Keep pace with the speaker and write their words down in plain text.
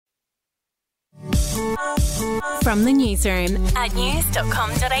From the newsroom at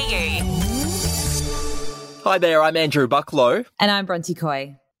news.com.au. Hi there, I'm Andrew Bucklow. And I'm Bronte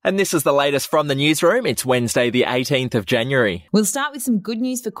Coy. And this is the latest from the newsroom. It's Wednesday, the 18th of January. We'll start with some good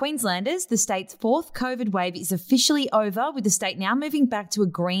news for Queenslanders. The state's fourth COVID wave is officially over, with the state now moving back to a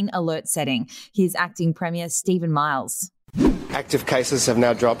green alert setting. Here's Acting Premier Stephen Miles. Active cases have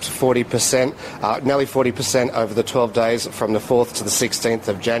now dropped 40%, nearly 40% over the 12 days from the 4th to the 16th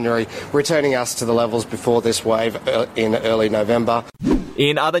of January, returning us to the levels before this wave in early November.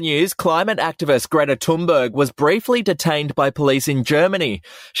 In other news, climate activist Greta Thunberg was briefly detained by police in Germany.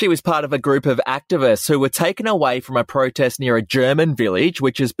 She was part of a group of activists who were taken away from a protest near a German village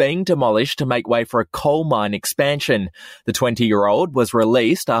which is being demolished to make way for a coal mine expansion. The 20-year-old was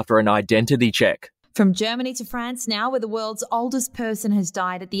released after an identity check. From Germany to France now, where the world's oldest person has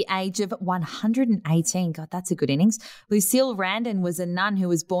died at the age of 118. God, that's a good innings. Lucille Randon was a nun who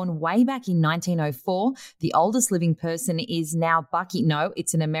was born way back in 1904. The oldest living person is now Bucky. No,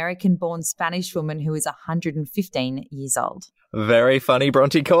 it's an American-born Spanish woman who is 115 years old. Very funny,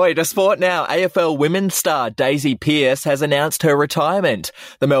 Bronte Coy. To sport now, AFL women's star Daisy Pearce has announced her retirement.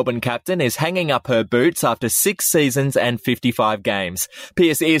 The Melbourne captain is hanging up her boots after 6 seasons and 55 games.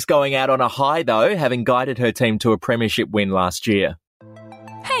 Pearce is going out on a high, though, having guided her team to a premiership win last year.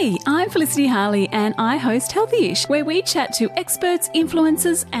 Hey, I'm Felicity Harley and I host Healthyish, where we chat to experts,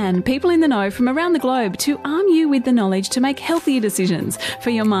 influencers and people in the know from around the globe to arm you with the knowledge to make healthier decisions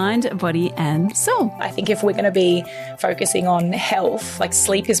for your mind, body and soul. I think if we're going to be focusing on health, like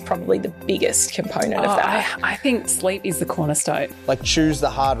sleep is probably the biggest component of that. I think sleep is the cornerstone. Like choose the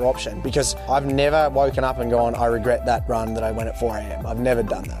harder option, because I've never woken up and gone, I regret that run that I went at 4 a.m. I've never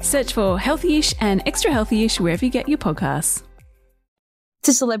done that. Search for Healthyish and Extra Healthyish wherever you get your podcasts.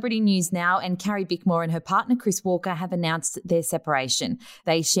 To celebrity news now, and Carrie Bickmore and her partner Chris Walker have announced their separation.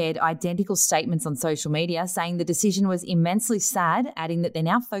 They shared identical statements on social media saying the decision was immensely sad, adding that they're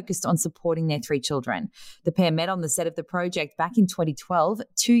now focused on supporting their 3 children. The pair met on the set of the project back in 2012,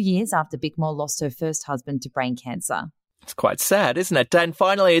 2 years after Bickmore lost her first husband to brain cancer. It's quite sad, isn't it? And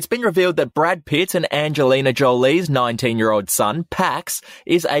finally, it's been revealed that Brad Pitt and Angelina Jolie's 19-year-old son, Pax,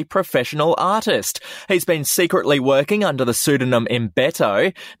 is a professional artist. He's been secretly working under the pseudonym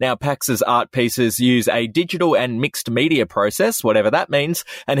Mbeto. Now, Pax's art pieces use a digital and mixed media process, whatever that means,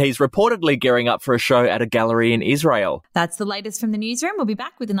 and he's reportedly gearing up for a show at a gallery in Israel. That's the latest from the newsroom. We'll be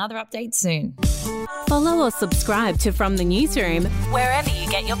back with another update soon. Follow or subscribe to From the Newsroom wherever you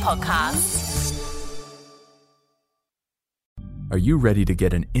get your podcasts. Are you ready to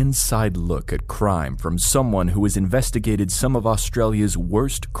get an inside look at crime from someone who has investigated some of Australia's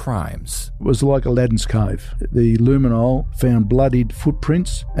worst crimes? It was like Aladdin's Cave. The luminol found bloodied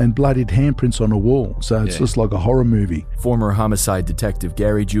footprints and bloodied handprints on a wall, so it's just like a horror movie. Former homicide detective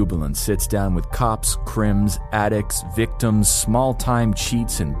Gary Jubilant sits down with cops, crims, addicts, victims, small-time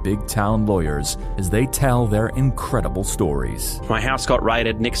cheats, and big-town lawyers as they tell their incredible stories. My house got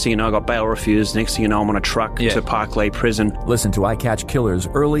raided. Next thing you know, I got bail refused. Next thing you know, I'm on a truck to Parklea Prison. Listen to I Catch Killers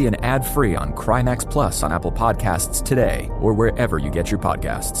early and ad-free on Crimex Plus on Apple Podcasts today or wherever you get your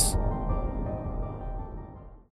podcasts.